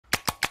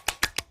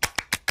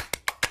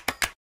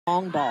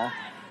Long ball.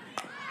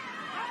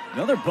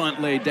 Another bunt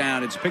laid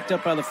down. It's picked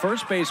up by the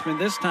first baseman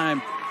this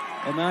time,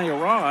 Amalia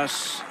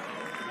Ross,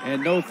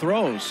 and no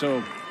throws.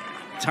 So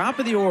top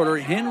of the order,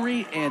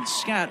 Henry and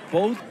Scott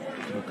both.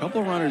 A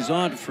couple of runners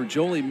on for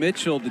Jolie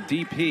Mitchell, the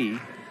DP.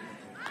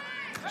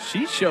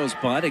 She shows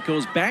bunt. It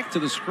goes back to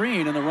the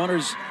screen, and the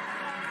runners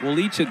will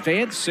each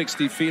advance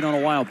 60 feet on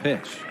a wild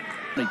pitch.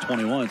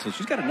 21, so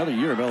she's got another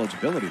year of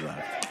eligibility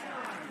left.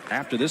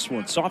 After this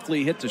one,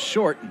 softly hit to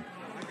short.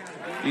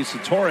 Issa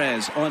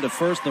Torres on to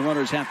first. The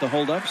runners have to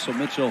hold up, so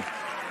Mitchell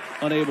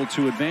unable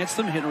to advance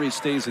them. Henry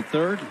stays at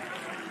third.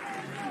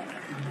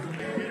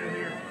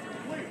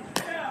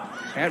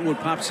 Atwood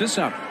pops this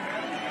up.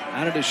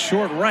 Out at his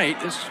short right.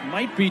 This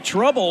might be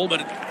trouble,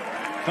 but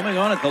coming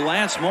on at the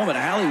last moment,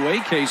 Hallie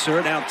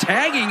Waycaser now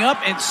tagging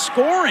up and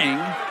scoring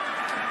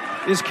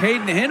is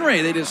Caden Henry.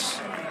 They just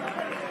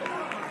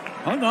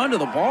hung on to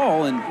the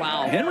ball, and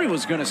wow. Henry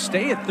was going to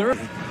stay at third.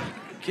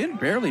 Again,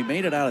 barely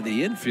made it out of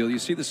the infield. You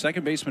see the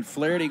second baseman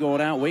Flaherty going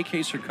out,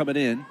 Waycaser coming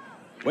in.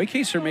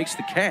 Waycaser makes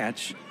the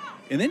catch,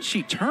 and then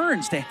she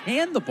turns to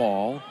hand the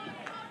ball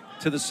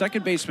to the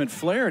second baseman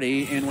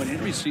Flaherty, and when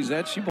Henry sees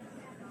that, she...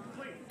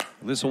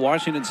 Alyssa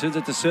Washington sends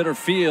it to center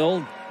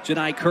field.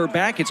 Janai Kerr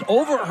back. It's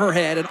over her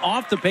head and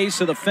off the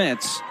base of the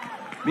fence.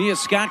 Mia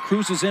Scott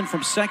cruises in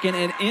from second,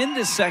 and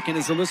into second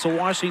is Alyssa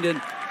Washington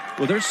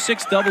with her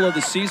 6th double of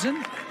the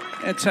season.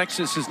 And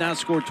Texas has now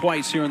scored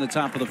twice here in the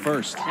top of the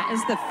first. That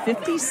is the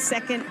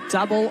 52nd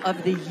double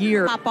of the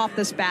year. Pop off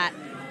this bat.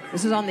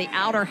 This is on the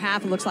outer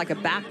half. It looks like a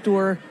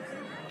backdoor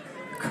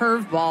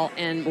curveball,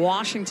 and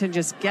Washington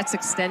just gets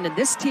extended.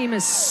 This team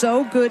is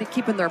so good at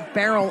keeping their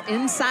barrel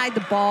inside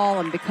the ball,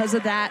 and because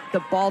of that,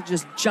 the ball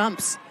just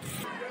jumps.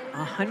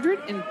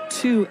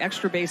 102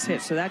 extra base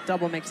hits, so that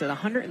double makes it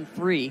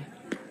 103.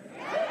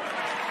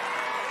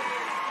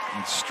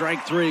 And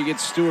strike three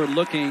gets Stewart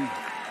looking,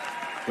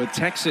 but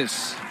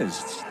Texas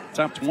is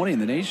top 20 in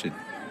the nation.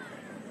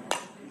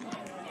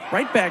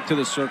 Right back to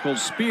the circle,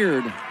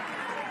 speared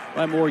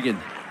by Morgan,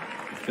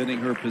 defending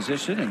her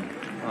position, and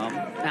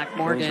Mac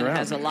Morgan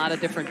has a lot of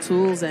different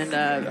tools, and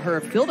her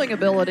fielding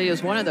ability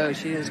is one of those.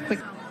 She is quick.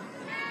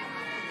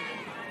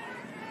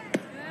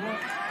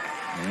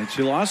 And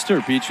she lost her.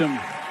 Beecham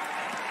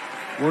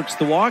works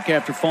the walk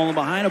after falling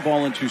behind, a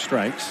ball and 2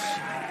 strikes.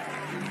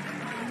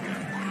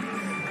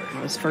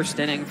 It was first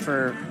inning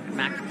for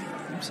Mac.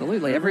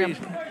 Absolutely. A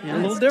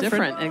little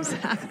different.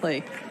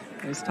 Exactly.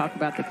 Let's talk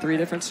about the 3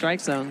 different strike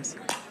zones.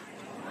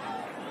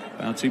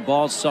 Bouncy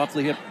ball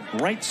softly hit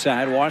right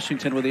side.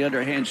 Washington with the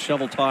underhand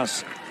shovel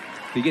toss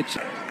to get.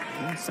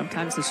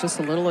 Sometimes it's just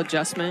a little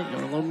adjustment, a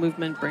little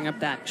movement, bring up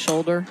that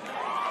shoulder.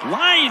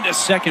 Line to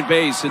second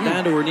base and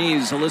down to her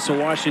knees. Alyssa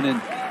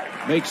Washington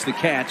makes the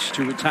catch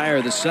to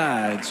retire the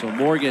side. So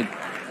Morgan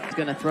is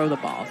going to throw the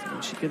ball.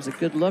 And she gives a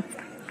good look.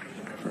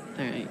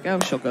 There you go.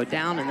 She'll go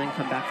down and then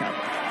come back up.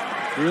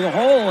 Through the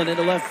hole and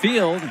into left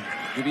field.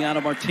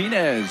 Viviana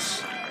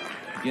Martinez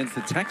against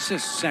the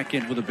Texas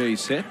second with a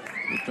base hit.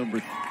 With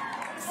number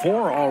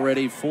 4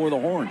 already for the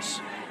Horns.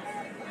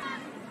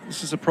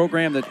 This is a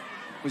program that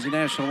was a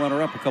national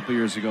runner-up a couple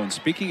years ago. And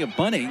speaking of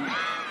bunting,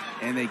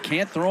 and they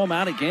can't throw him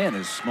out again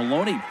as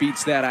Maloney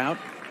beats that out.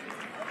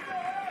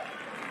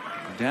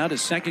 Down to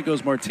second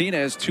goes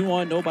Martinez. 2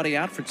 on, nobody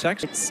out for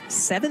Texas.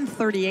 It's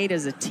 7:38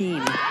 as a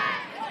team.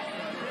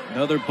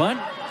 Another bunt.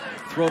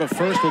 Throw to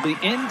first will be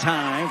in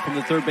time from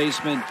the third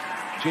baseman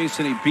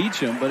Jason E.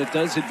 Beecham, but it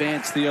does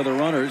advance the other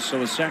runners,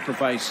 so a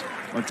sacrifice.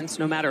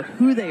 No matter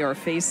who they are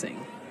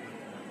facing.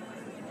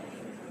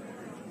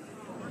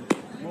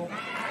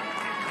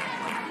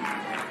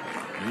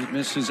 He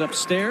misses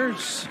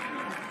upstairs.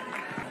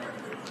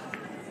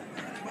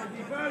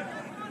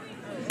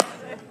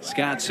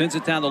 Scott sends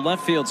it down the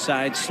left field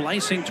side,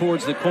 slicing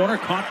towards the corner,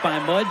 caught by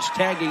Mudge,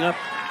 tagging up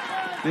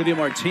Vivian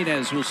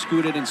Martinez, will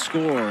scoot it and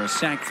score. A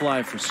sac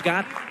fly for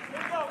Scott.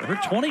 Her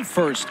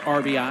 21st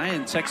RBI,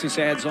 and Texas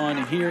adds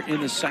on here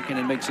in the second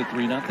and makes it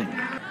 3-0.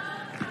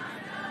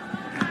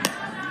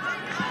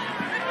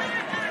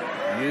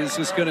 Is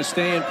this going to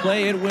stay in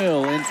play? It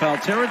will. In foul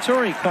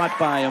territory, caught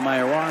by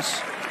Amaya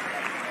Ross.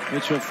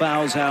 Mitchell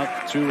fouls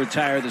out to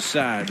retire the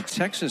side.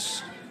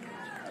 Texas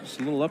just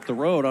a little up the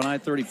road on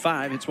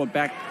I-35. Hits one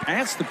back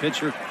past the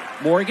pitcher,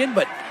 Morgan,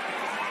 but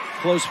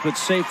close but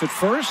safe at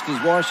first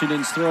as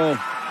Washington's throw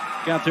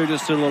got there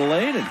just a little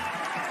late.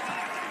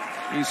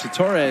 And Issa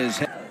Torres.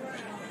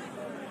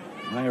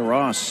 Amaya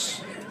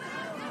Ross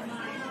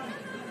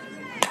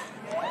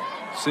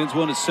sends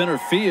one to center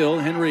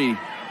field. Henry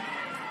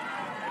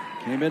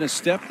came in a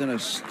step, then a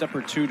step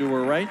or two to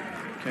her right.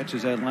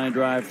 Catches that line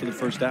drive for the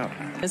first out.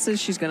 This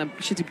is she's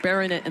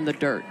burying it in the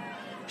dirt.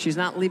 She's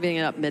not leaving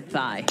it up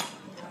mid-thigh.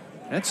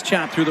 That's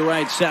chopped through the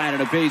right side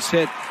and a base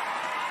hit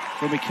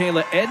for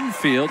Michaela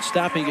Edenfield.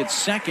 Stopping at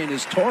second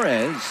is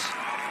Torres.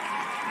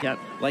 Yep.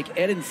 Like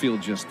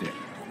Edenfield just did.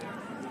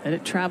 Let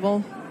it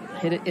travel,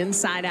 hit it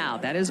inside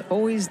out. That is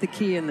always the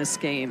key in this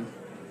game.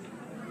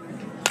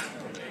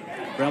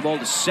 Ground ball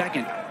to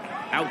second.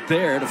 Out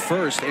there to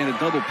first, and a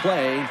double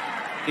play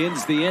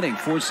ends the inning.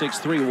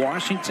 4-6-3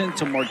 Washington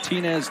to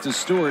Martinez to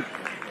Stewart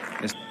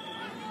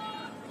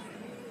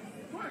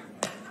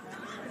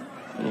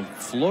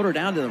floater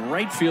down to the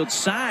right field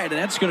side, and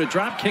that's going to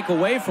drop kick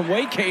away from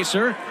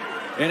Waycaser.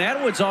 And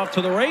Atwood's off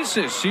to the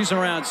races. She's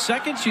around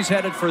second. She's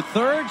headed for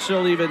third.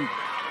 She'll even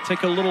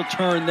take a little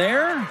turn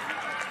there.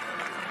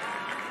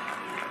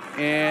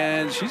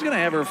 And she's going to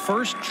have her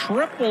first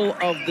triple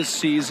of the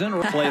season.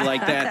 Or play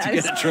like that to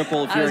get a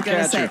triple if you're a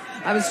catcher.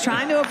 I was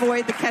trying to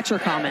avoid the catcher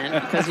comment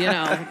because, you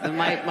know,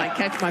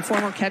 my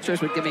former catchers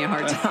would give me a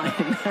hard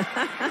time.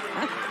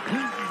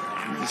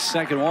 The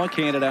second walk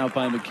handed out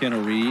by McKenna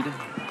Reed.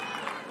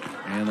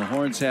 And the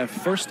Horns have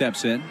first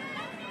steps in.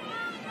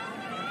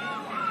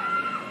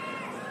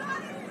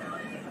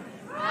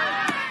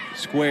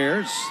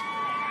 Squares.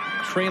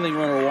 Trailing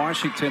runner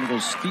Washington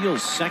will steal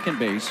second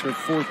base, her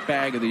fourth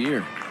bag of the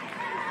year.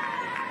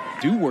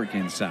 Do work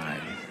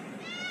inside.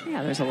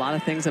 Yeah, there's a lot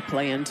of things that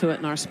play into it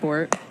in our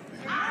sport.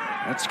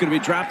 That's going to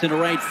be dropped into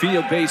right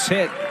field, base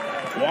hit.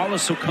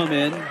 Wallace will come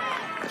in.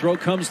 Throw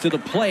comes to the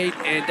plate,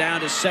 and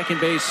down to second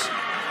base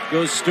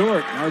goes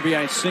Stewart.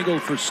 RBI single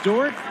for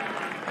Stewart.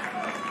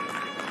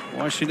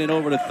 Washington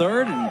over to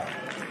third, and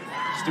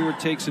Stewart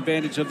takes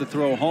advantage of the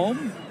throw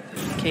home.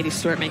 Katie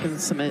Stewart making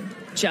some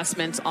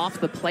adjustments off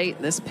the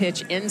plate. This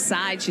pitch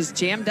inside, she's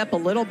jammed up a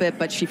little bit,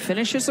 but she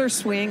finishes her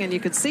swing, and you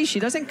can see she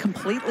doesn't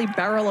completely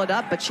barrel it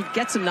up, but she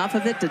gets enough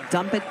of it to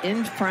dump it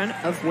in front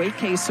of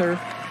Waycaser.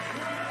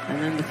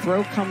 And then the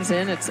throw comes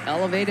in, it's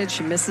elevated,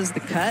 she misses the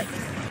cut.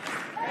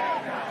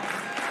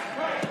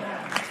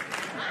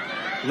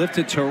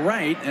 Lifted to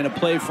right, and a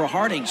play for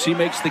Harding. She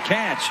makes the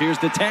catch. Here's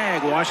the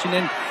tag.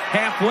 Washington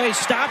halfway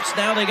stops.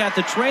 Now they got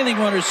the trailing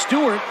runner,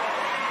 Stewart.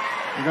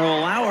 They're going to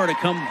allow her to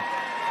come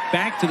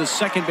back to the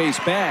second base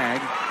bag.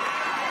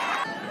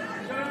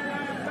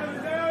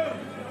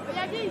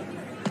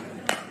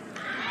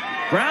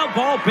 Ground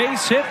ball,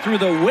 base hit through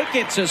the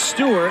wicket to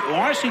Stewart.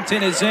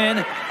 Washington is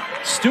in.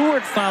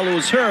 Stewart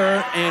follows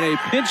her, and a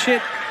pinch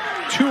hit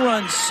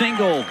two-run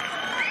single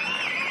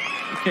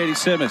for Katie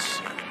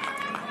Simmons.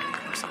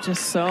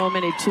 Just so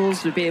many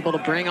tools to be able to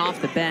bring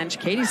off the bench.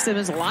 Katie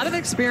Simmons, a lot of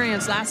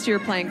experience last year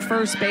playing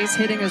first base,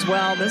 hitting as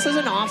well. This is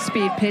an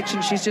off-speed pitch,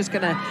 and she's just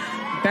going to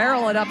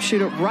barrel it up,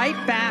 shoot it right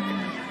back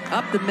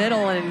up the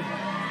middle, and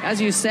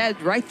as you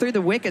said, right through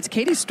the wickets.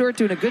 Katie Stewart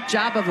doing a good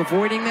job of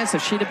avoiding this.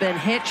 If she'd have been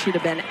hit, she'd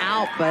have been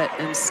out, but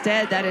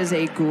instead that is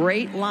a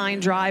great line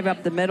drive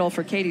up the middle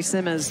for Katie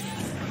Simmons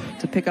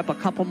to pick up a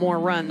couple more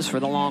runs for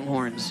the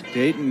Longhorns.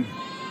 Dayton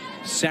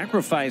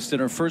sacrificed in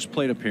her first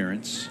plate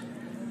appearance.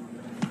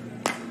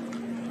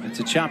 It's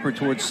a chopper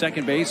towards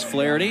second base.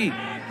 Flaherty,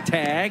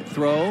 tag,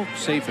 throw,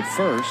 safe at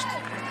first.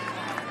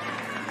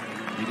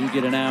 We do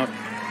get an out.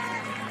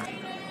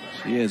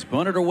 She has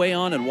bunted her way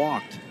on and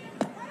walked.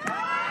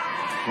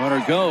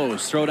 Runner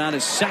goes, throw down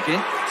to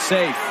second,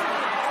 safe.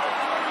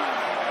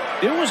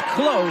 It was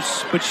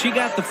close, but she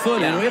got the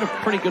foot in. We had a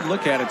pretty good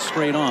look at it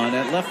straight on.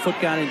 That left foot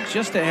got in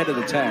just ahead of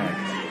the tag.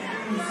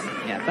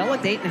 Yeah, Bella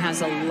Dayton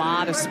has a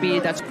lot of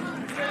speed. That's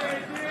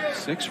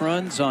 6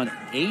 runs on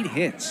 8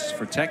 hits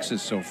for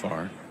Texas so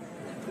far.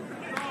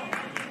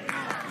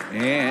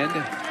 And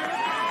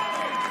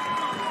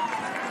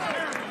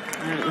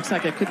it looks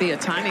like it could be a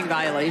timing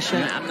violation.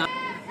 Yeah. I'm not.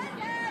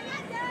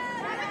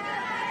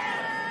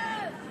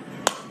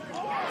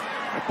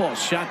 That ball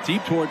shot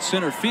deep towards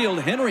center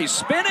field. Henry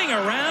spinning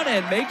around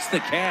and makes the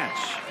catch.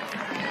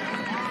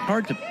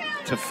 Hard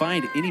to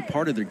find any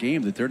part of their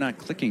game that they're not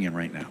clicking in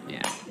right now.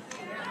 Yeah.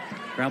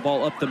 Ground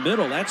ball up the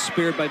middle. That's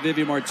speared by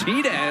Vivian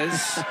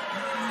Martinez.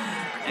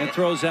 And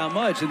throws out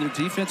much, and their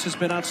defense has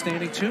been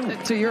outstanding too.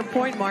 To your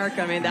point, Mark,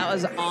 I mean, that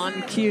was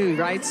on cue,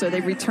 right? So they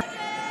return.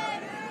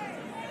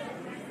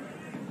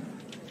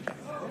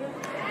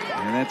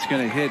 And that's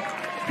going to hit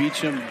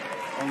Beecham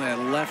on that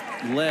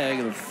left leg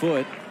of the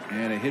foot,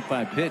 and a hit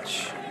by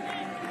pitch,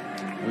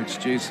 which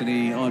Jason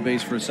E. on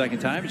base for a second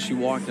time, and she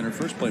walked in her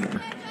first plate.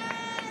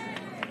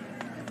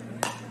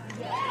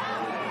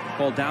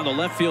 Ball down the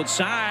left field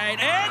side,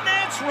 and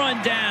that's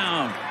run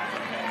down.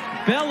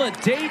 Bella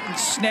Dayton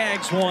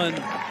snags one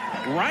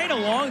right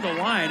along the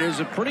line. There's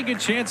a pretty good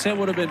chance that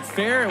would have been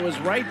fair. It was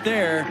right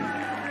there.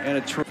 And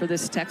a for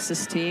this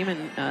Texas team,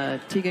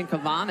 and Tegan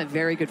Cavan, a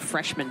very good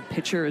freshman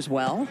pitcher as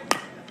well.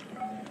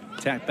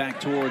 Tap back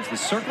towards the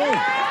circle.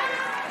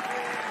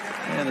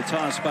 And the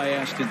toss by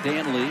Ashton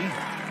Danley.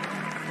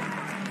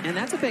 And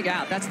that's a big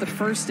out. That's the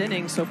first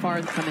inning so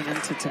far coming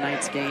into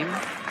tonight's game.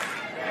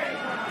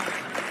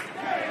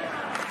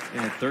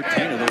 And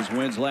 13 of those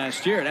wins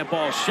last year. That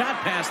ball shot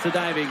past the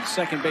diving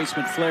second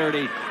baseman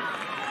Flaherty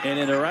and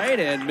into right,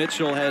 and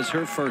Mitchell has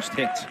her first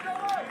hit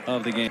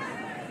of the game.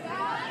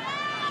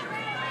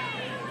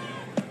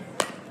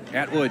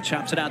 Atwood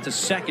chops it out to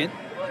second.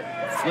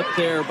 Flipped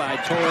there by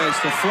Torres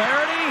to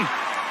Flaherty.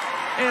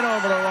 And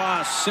over to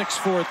Ross.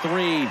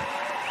 6-4-3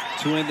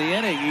 to end the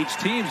inning. Each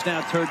team's now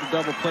turned to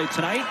double play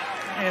tonight.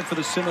 And for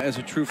the Seminole as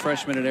a true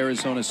freshman at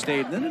Arizona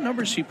State. And then the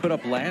numbers she put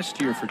up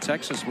last year for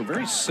Texas were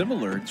very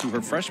similar to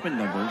her freshman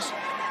numbers.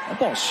 That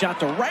ball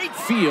shot to right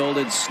field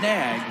and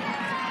snagged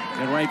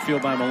in right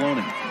field by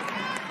Maloney.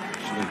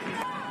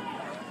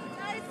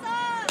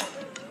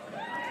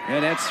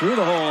 And that's through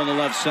the hole on the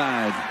left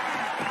side.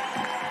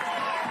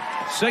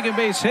 Second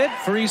base hit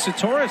for Reese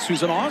Atwood,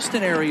 who's an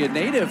Austin area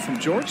native from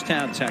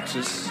Georgetown,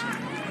 Texas.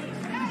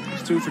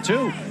 He's 2 for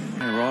 2.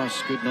 And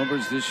Ross, good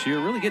numbers this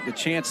year. Really getting a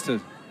chance to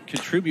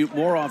contribute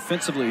more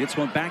offensively. Hits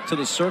one back to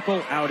the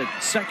circle, out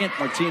at second.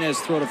 Martinez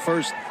throw to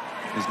first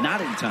is not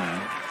in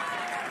time.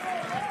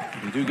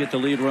 We do get the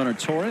lead runner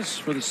Torres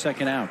for the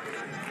second out.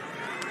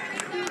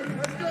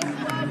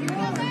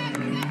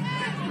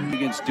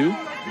 Against Duke,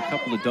 a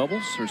couple of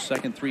doubles. Her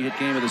second 3-hit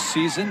game of the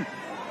season.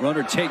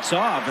 Runner takes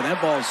off, and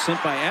that ball is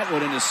sent by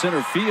Atwood into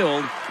center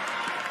field.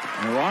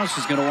 And Ross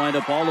is going to wind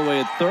up all the way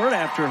at third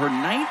after her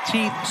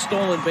 19th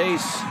stolen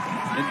base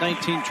in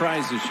 19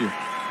 tries this year.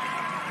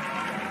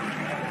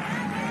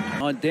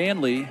 On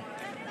Danley.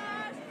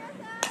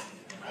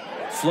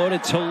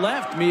 Floated to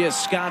left. Mia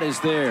Scott is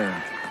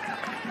there.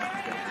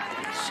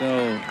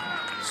 So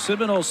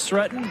Seminoles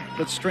threaten,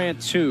 but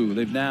Strand 2.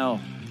 They've now.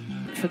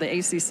 For the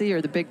ACC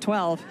or the Big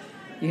 12,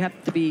 you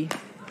have to be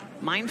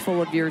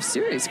mindful of your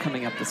series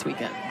coming up this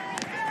weekend.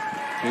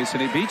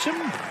 Jason Beecham.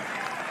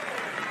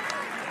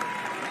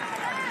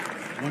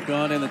 One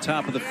gone in the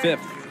top of the 5th.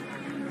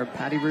 For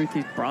Patty Ruth,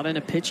 he's brought in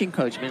a pitching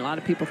coach. I mean, a lot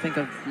of people think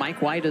of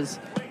Mike White as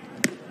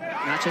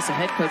not just a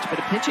head coach, but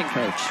a pitching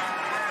coach.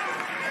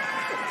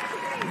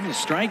 And a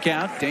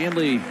strikeout.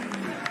 Danley.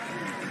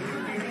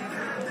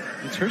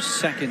 It's her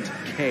second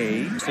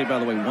K. State, by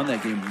the way, won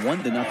that game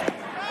 1-0.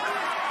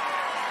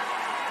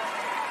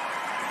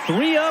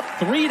 3 up,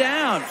 3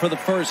 down for the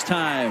first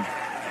time.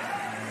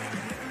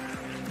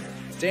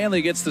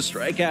 Danley gets the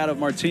strikeout of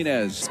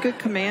Martinez. It's good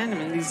command. I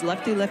mean, these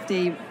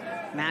lefty-lefty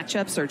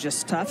matchups are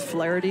just tough.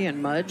 Flaherty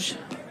and Mudge.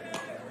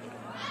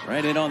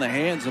 Right in on the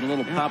hands and a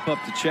little pop up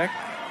to check.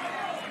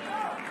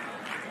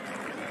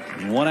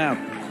 1 out.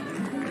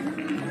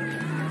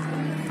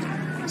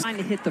 Trying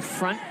to hit the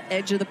front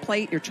edge of the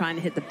plate. You're trying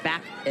to hit the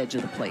back edge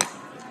of the plate.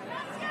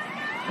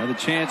 Another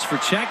chance for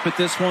check, but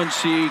this one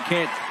she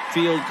can't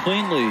field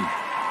cleanly.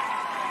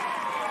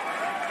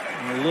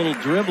 A little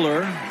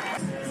dribbler.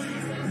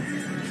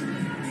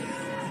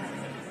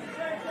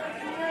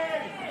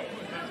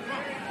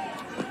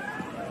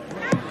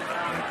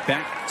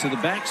 Back to the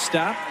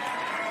backstop.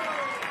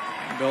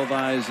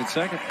 Belvise at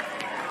second.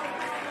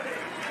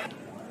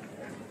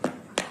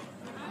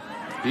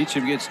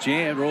 Beecham gets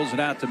jammed, rolls it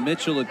out to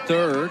Mitchell at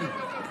third.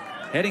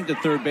 Heading to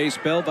third base,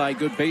 Belvise.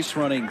 Good base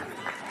running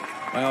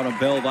by Autumn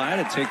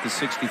Belvise to take the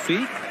 60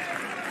 feet.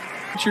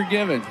 What you're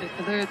given.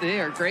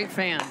 They are great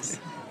fans.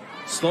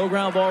 Slow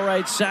ground ball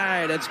right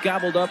side. That's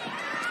gobbled up.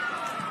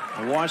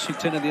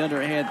 Washington in the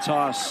underhand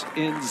toss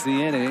ends the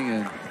inning,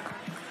 and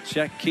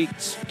check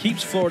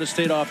keeps Florida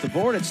State off the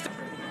board. It's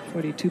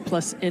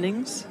 42+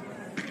 innings.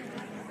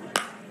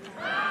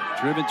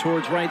 Driven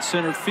towards right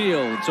center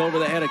field. It's over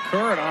the head of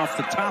Kerr and off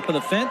the top of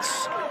the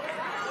fence.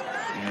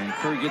 And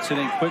Kerr gets it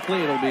in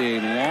quickly. It'll be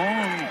a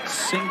long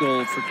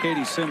single for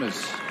Katie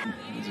Simmons.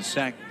 It's a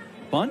sac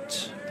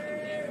bunt.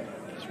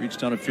 He's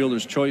reached on a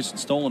fielder's choice and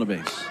stolen a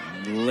base.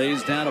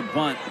 Lays down a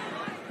bunt.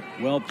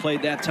 Well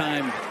played that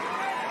time.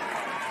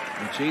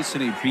 And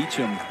Jason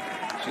Beecham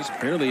just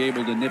barely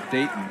able to nip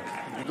Dayton.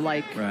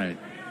 Like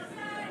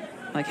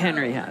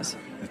Henry has.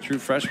 The true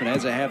freshman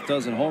has a half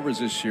dozen homers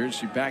this year.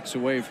 She backs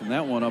away from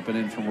that one up and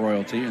in from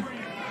Royalty. And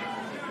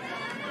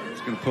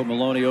it's going to put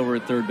Maloney over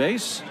at third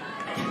base.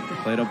 The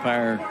plate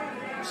umpire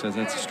says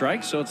that's a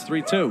strike, so it's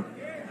 3-2.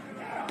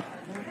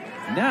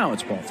 Now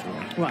it's ball 3.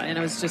 Well, and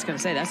I was just going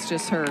to say, that's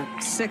just her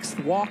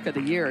 6th walk of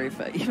the year.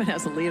 Even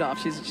as a leadoff,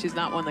 she's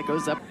not one that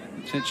goes up.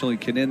 Potentially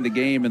can end the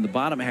game in the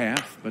bottom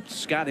half, but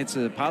Scott hits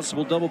a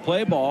possible double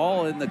play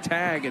ball in the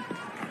tag at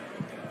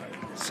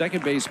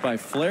second base by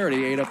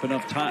Flaherty. Ate up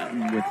enough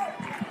time with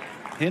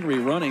Henry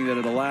running that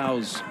it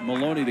allows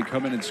Maloney to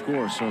come in and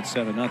score, so it's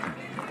 7-0.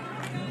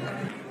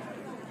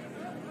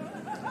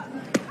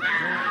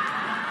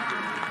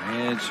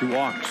 And she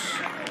walks.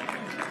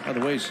 By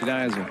the way, she now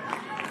has a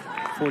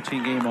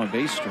 14-game on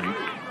base streak,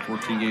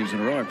 14 games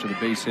in a row after the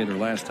base hit her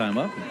last time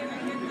up.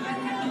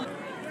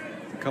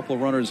 A couple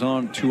of runners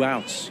on, 2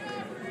 outs.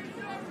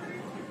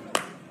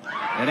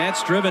 And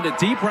that's driven to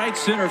deep right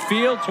center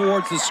field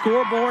towards the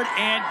scoreboard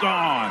and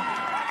gone.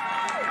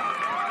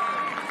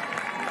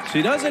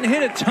 She doesn't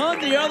hit a ton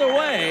the other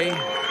way,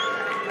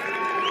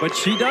 but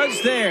she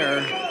does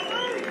there.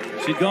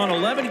 She'd gone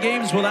 11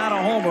 games without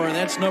a homer, and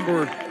that's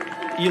number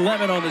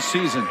 11 on the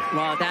season.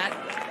 Well, that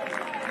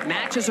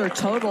matches her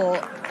total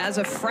as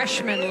a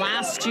freshman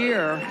last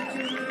year.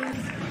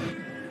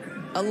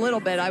 A little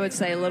bit, I would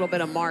say a little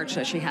bit of March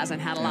that she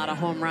hasn't had a lot of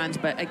home runs,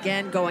 but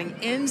again, going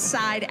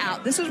inside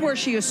out. This is where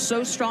she is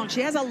so strong.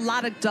 She has a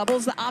lot of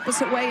doubles the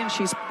opposite way, and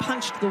she's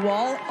punched the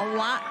wall a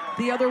lot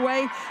the other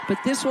way, but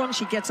this one,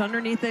 she gets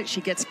underneath it,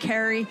 she gets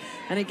carry.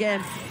 And again,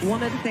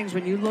 one of the things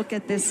when you look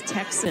at this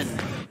Texan,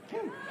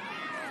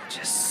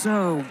 just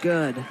so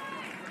good.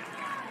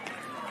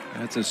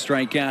 That's a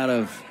strikeout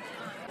of.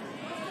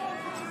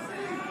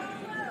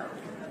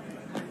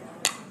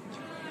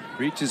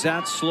 Reaches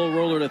out, slow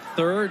roller to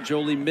third.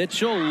 Jolie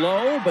Mitchell,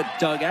 low, but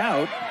dug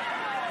out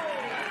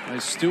by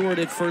Stewart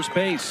at first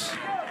base.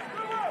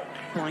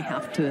 Only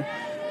have to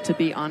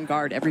be on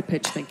guard every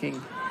pitch, thinking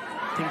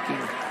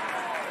thinking?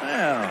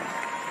 Well,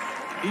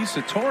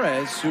 Isa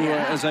Torres, who,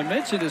 as I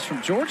mentioned, is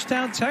from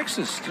Georgetown,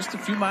 Texas, just a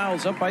few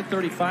miles up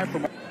I-35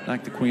 from.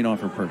 Knocked the queen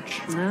off her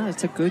perch. No,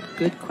 it's a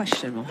good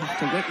question. We'll have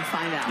to wait and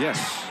find out.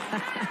 Yes.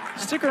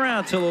 Stick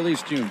around till at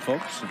least June,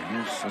 folks. And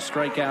here's a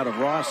strikeout of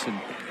Ross, and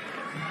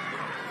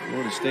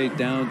Florida State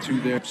down to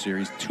their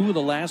series 2 of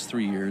the last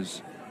 3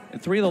 years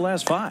and 3 of the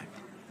last 5.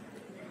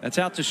 That's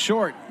out to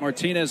short.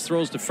 Martinez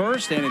throws to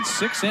first, and in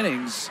 6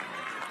 innings,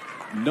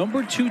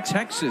 number 2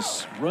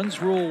 Texas run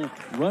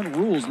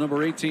rules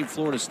number 18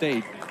 Florida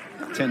State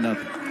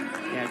 10-0.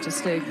 Yeah,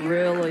 just a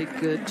really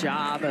good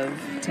job of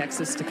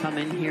Texas to come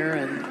in here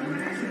and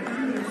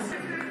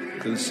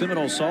to the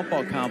Seminole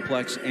Softball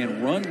Complex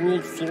and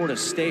ruled Florida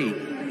State.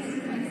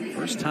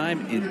 First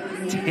time in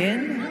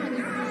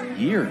 10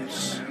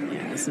 years.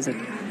 Yeah, this is a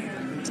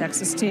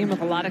Texas team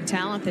with a lot of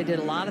talent. They did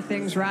a lot of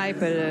things right,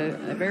 but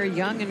a very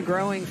young and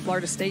growing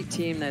Florida State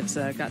team that's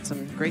got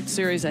some great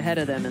series ahead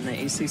of them in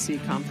the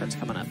ACC conference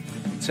coming up.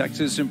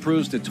 Texas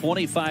improves to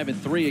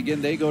 25-3.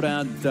 Again, they go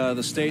down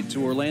the state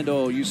to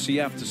Orlando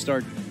UCF to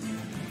start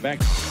back.